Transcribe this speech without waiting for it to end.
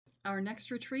Our next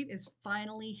retreat is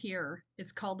finally here.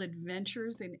 It's called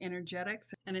Adventures in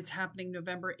Energetics, and it's happening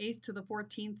November 8th to the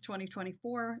 14th,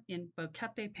 2024 in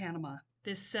Boquete, Panama.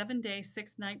 This 7-day,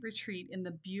 6-night retreat in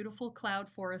the beautiful cloud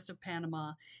forest of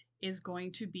Panama is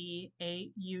going to be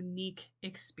a unique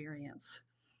experience.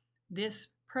 This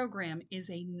program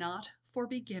is a not for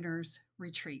beginners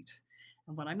retreat.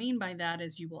 And what I mean by that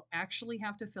is you will actually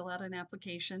have to fill out an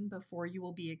application before you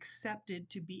will be accepted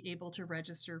to be able to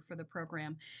register for the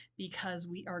program, because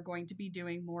we are going to be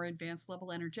doing more advanced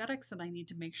level energetics, and I need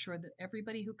to make sure that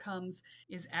everybody who comes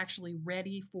is actually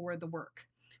ready for the work.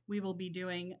 We will be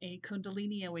doing a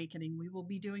Kundalini awakening. We will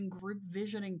be doing group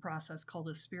visioning process called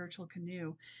a spiritual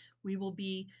canoe. We will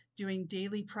be doing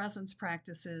daily presence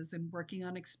practices and working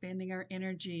on expanding our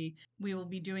energy. We will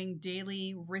be doing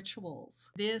daily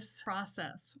rituals. This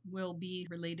process will be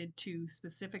related to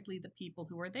specifically the people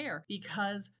who are there,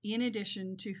 because in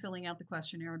addition to filling out the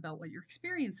questionnaire about what your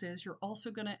experience is, you're also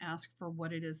going to ask for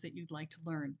what it is that you'd like to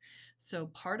learn. So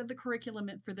part of the curriculum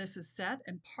for this is set,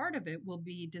 and part of it will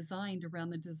be designed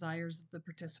around the desires of the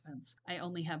participants. I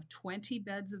only have 20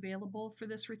 beds available for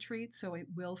this retreat, so it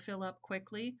will fill up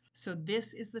quickly. So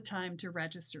this is the time to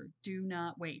register. Do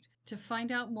not wait. To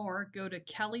find out more, go to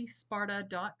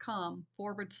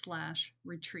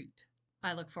kellysparta.com/retreat.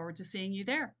 I look forward to seeing you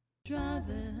there.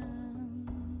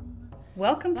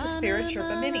 Welcome to Spirit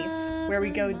Sherpa Minis, where we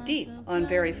go deep on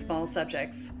very small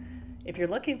subjects. If you're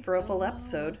looking for a full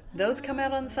episode, those come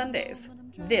out on Sundays.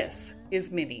 This is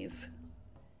Minis.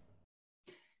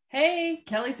 Hey,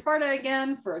 Kelly Sparta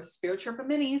again for Spirit Sherpa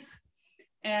Minis.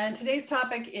 And today's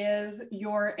topic is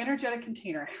your energetic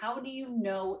container. How do you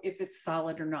know if it's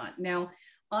solid or not? Now,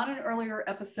 on an earlier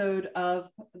episode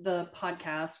of the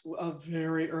podcast, a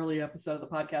very early episode of the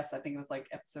podcast, I think it was like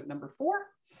episode number 4,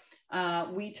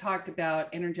 we talked about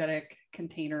energetic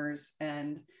containers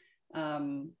and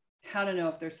how to know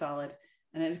if they're solid.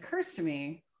 And it occurs to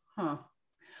me, I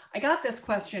got this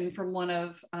question from one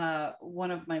of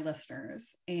my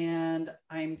listeners, and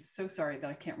I'm so sorry that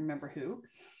I can't remember who.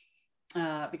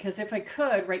 Because if I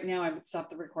could right now, I would stop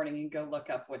the recording and go look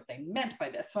up what they meant by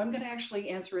this. So I'm going to actually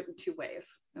answer it in 2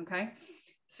 ways. Okay.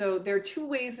 So there are 2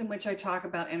 ways in which I talk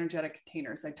about energetic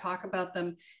containers. I talk about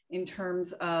them in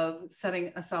terms of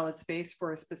setting a solid space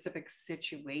for a specific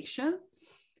situation,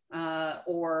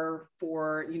 or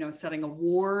for, setting a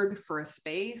ward for a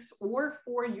space, or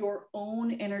for your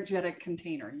own energetic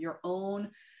container, your own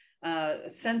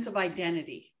sense of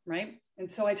identity, right? And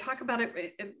so I talk about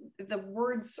it, the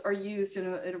words are used in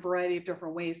a variety of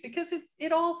different ways, because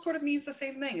it all sort of means the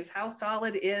same thing: is how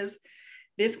solid is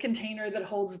this container that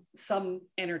holds some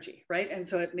energy, right? And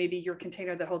so it may be your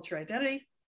container that holds your identity.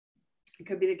 It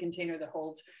could be the container that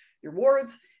holds your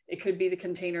wards. It could be the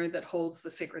container that holds the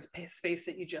sacred space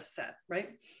that you just set,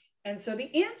 right? And so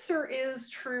the answer is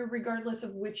true regardless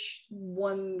of which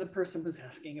one the person was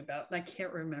asking about. And I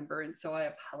can't remember, and so I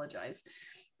apologize.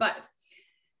 But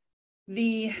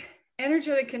the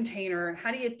energetic container,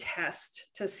 how do you test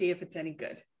to see if it's any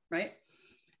good, right?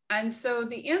 And so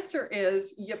the answer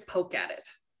is you poke at it,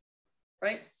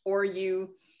 right? Or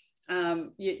you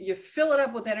fill it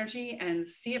up with energy and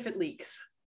see if it leaks,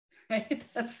 right?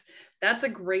 That's a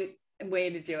great way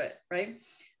to do it, right?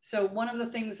 So one of the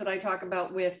things that I talk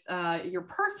about with your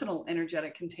personal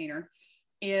energetic container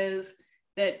is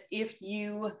that if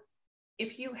you go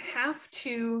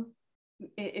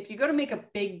to make a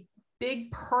big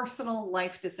personal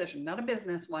life decision, not a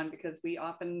business one, because we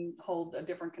often hold a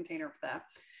different container for that,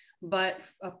 but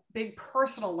a big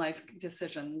personal life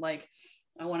decision, like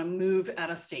I want to move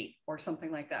out of state or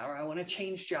something like that, or I want to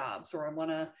change jobs, or I want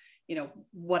to,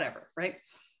 whatever, right?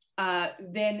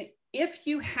 Then if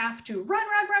you have to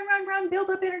run, build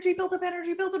up energy,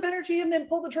 and then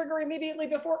pull the trigger immediately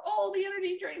before all the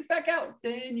energy drains back out,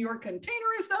 then your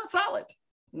container is not solid.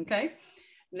 Okay.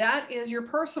 That is your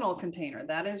personal container.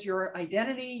 That is your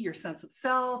identity, your sense of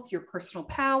self, your personal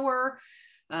power,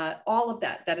 all of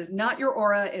that. That is not your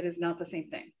aura. It is not the same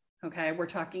thing. Okay. We're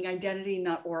talking identity,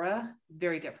 not aura.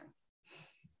 Very different.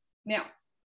 Now,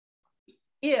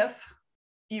 if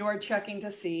you are checking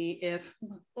to see if,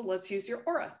 well, let's use your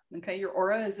aura. Okay. Your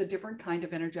aura is a different kind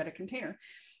of energetic container.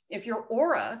 If your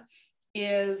aura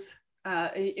is,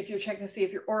 if you're checking to see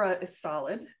if your aura is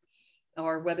solid,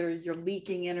 or whether you're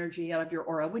leaking energy out of your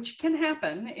aura, which can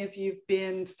happen if you've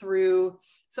been through,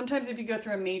 sometimes if you go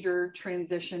through a major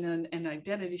transition and an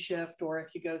identity shift, or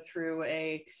if you go through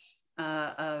a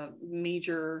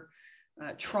major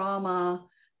trauma,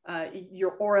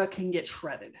 your aura can get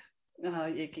shredded.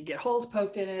 You can get holes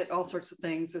poked in it, all sorts of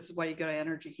things. This is why you go to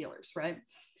energy healers, right?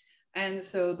 And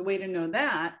so the way to know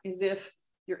that is if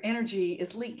your energy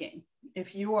is leaking.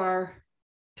 if you are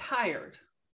tired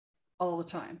all the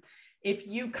time, if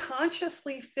you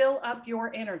consciously fill up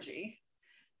your energy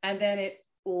and then it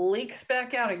leaks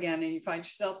back out again and you find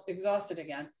yourself exhausted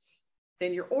again,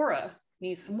 then your aura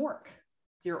needs some work.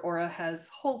 Your aura has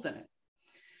holes in it.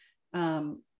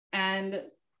 And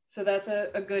so that's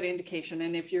a good indication.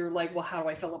 And if you're like, well, how do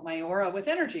I fill up my aura with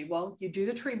energy? Well, you do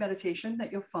the tree meditation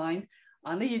that you'll find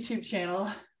on the YouTube channel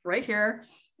right here.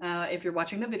 If you're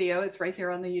watching the video, it's right here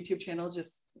on the YouTube channel.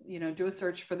 Just, do a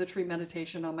search for the tree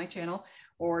meditation on my channel,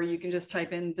 or you can just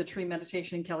type in the tree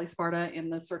meditation Kelly Sparta in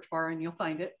the search bar and you'll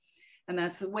find it. And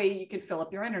that's the way you can fill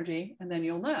up your energy. And then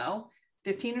you'll know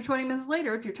 15 or 20 minutes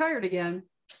later, if you're tired again,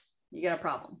 you got a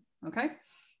problem. Okay.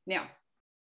 Now,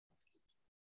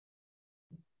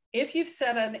 if you've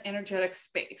set an energetic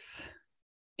space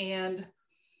and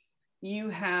you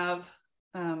have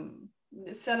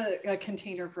set a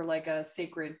container for like a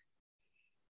sacred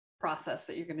process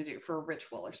that you're going to do for a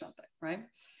ritual or something, right?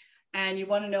 And you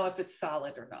want to know if it's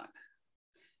solid or not.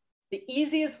 The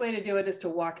easiest way to do it is to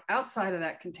walk outside of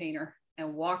that container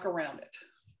and walk around it.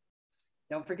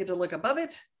 Don't forget to look above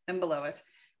it and below it.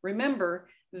 Remember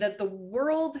that the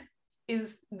world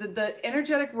is the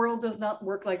energetic world does not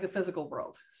work like the physical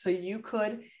world. So you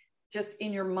could just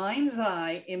in your mind's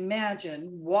eye, imagine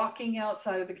walking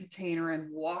outside of the container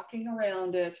and walking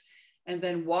around it and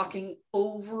then walking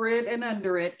over it and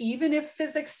under it. Even if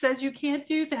physics says you can't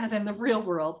do that in the real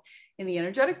world, in the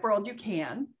energetic world, you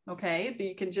can, okay?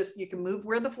 You can move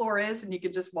where the floor is and you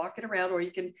can just walk it around, or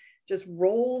you can just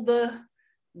roll the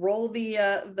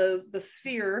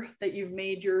sphere that you've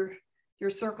made your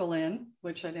circle in,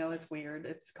 which I know is weird.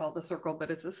 It's called a circle,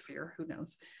 but it's a sphere, who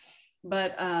knows?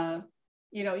 But,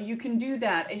 you can do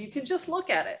that and you can just look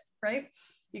at it, right?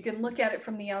 You can look at it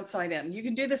from the outside in. You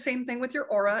can do the same thing with your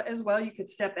aura as well. You could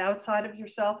step outside of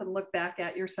yourself and look back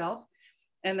at yourself.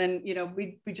 And then,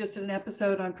 we just did an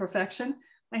episode on perfection.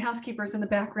 My housekeeper's in the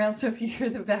background. So if you hear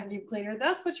the vacuum cleaner,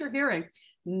 that's what you're hearing.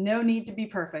 No need to be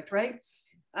perfect, right?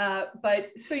 But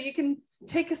so you can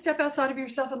take a step outside of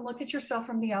yourself and look at yourself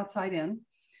from the outside in.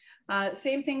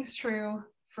 Same thing's true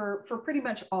for pretty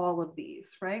much all of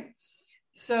these, right?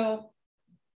 So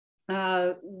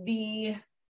the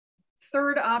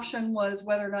third option was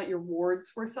whether or not your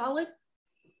wards were solid.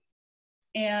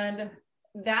 And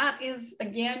that is,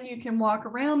 again, you can walk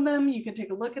around them, you can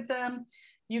take a look at them.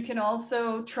 You can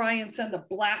also try and send a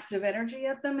blast of energy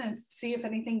at them and see if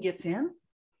anything gets in.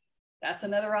 That's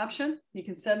another option. You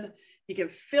can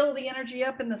fill the energy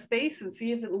up in the space and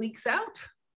see if it leaks out.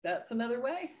 That's another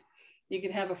way. You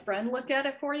can have a friend look at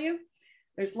it for you.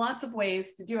 There's lots of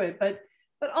ways to do it, but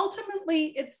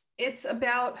ultimately it's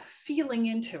about feeling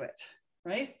into it,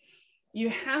 right? You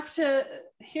have to,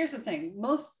 here's the thing,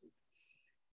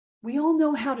 we all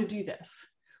know how to do this.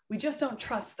 We just don't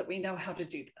trust that we know how to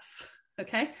do this,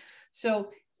 okay?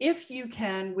 So if you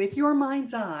can, with your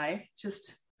mind's eye,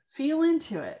 just feel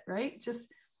into it, right?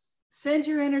 Just send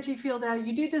your energy field out.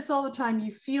 You do this all the time.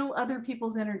 You feel other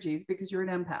people's energies because you're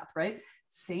an empath, right?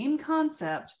 Same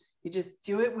concept. You just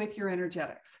do it with your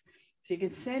energetics. So you can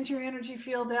send your energy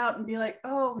field out and be like,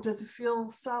 oh, does it feel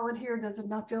solid here? Does it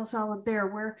not feel solid there?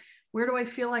 Where do I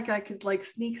feel like I could like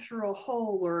sneak through a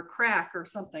hole or a crack or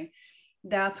something?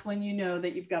 That's when you know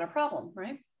that you've got a problem,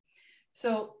 right?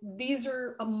 So these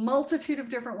are a multitude of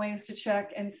different ways to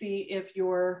check and see if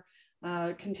your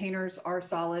containers are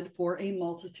solid for a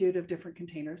multitude of different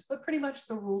containers, but pretty much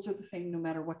the rules are the same no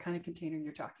matter what kind of container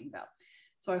you're talking about.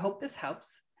 So I hope this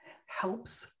helps.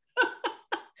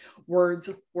 Words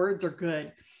are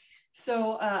good.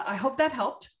 So I hope that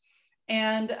helped.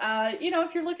 And,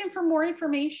 if you're looking for more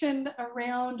information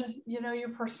around, your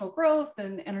personal growth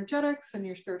and energetics and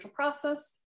your spiritual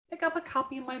process, pick up a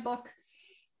copy of my book.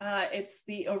 It's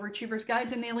The Overachiever's Guide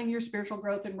to Nailing Your Spiritual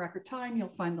Growth in Record Time. You'll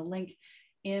find the link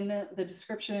in the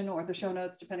description or the show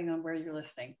notes, depending on where you're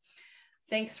listening.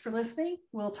 Thanks for listening.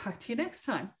 We'll talk to you next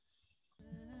time.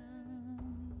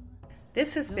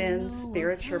 This has been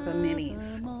Spirit Sherpa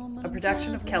Minis, a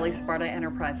production of Kelly Sparta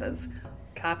Enterprises.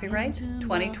 Copyright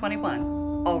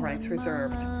 2021. All rights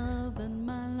reserved.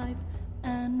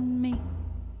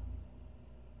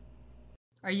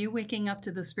 Are you waking up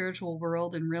to the spiritual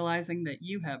world and realizing that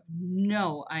you have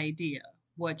no idea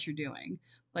what you're doing,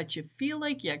 but you feel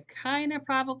like you kind of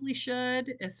probably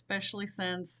should, especially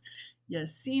since You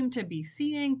seem to be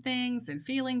seeing things and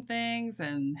feeling things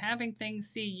and having things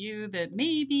see you that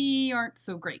maybe aren't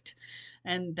so great,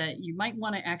 and that you might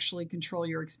want to actually control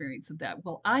your experience of that.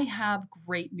 Well, I have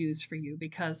great news for you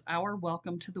because our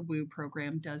Welcome to the Woo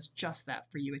program does just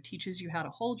that for you. It teaches you how to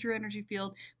hold your energy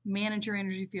field, manage your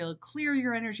energy field, clear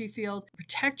your energy field,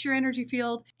 protect your energy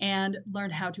field, and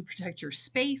learn how to protect your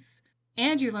space.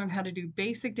 And you learn how to do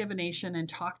basic divination and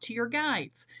talk to your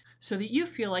guides so that you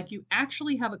feel like you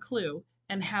actually have a clue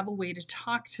and have a way to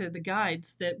talk to the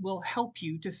guides that will help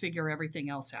you to figure everything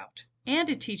else out. And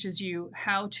it teaches you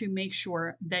how to make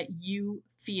sure that you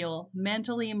feel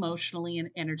mentally, emotionally, and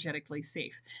energetically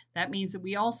safe. That means that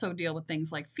we also deal with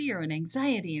things like fear and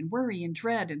anxiety and worry and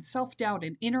dread and self doubt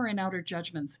and inner and outer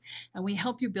judgments. And we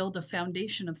help you build a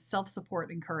foundation of self support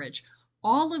and courage.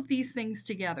 All of these things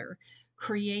together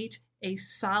create a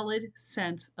solid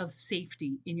sense of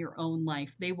safety in your own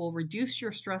life. They will reduce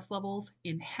your stress levels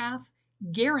in half,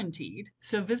 guaranteed.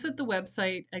 So visit the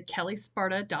website at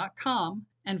kellysparta.com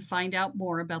and find out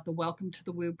more about the Welcome to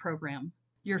the Woo program.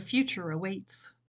 Your future awaits.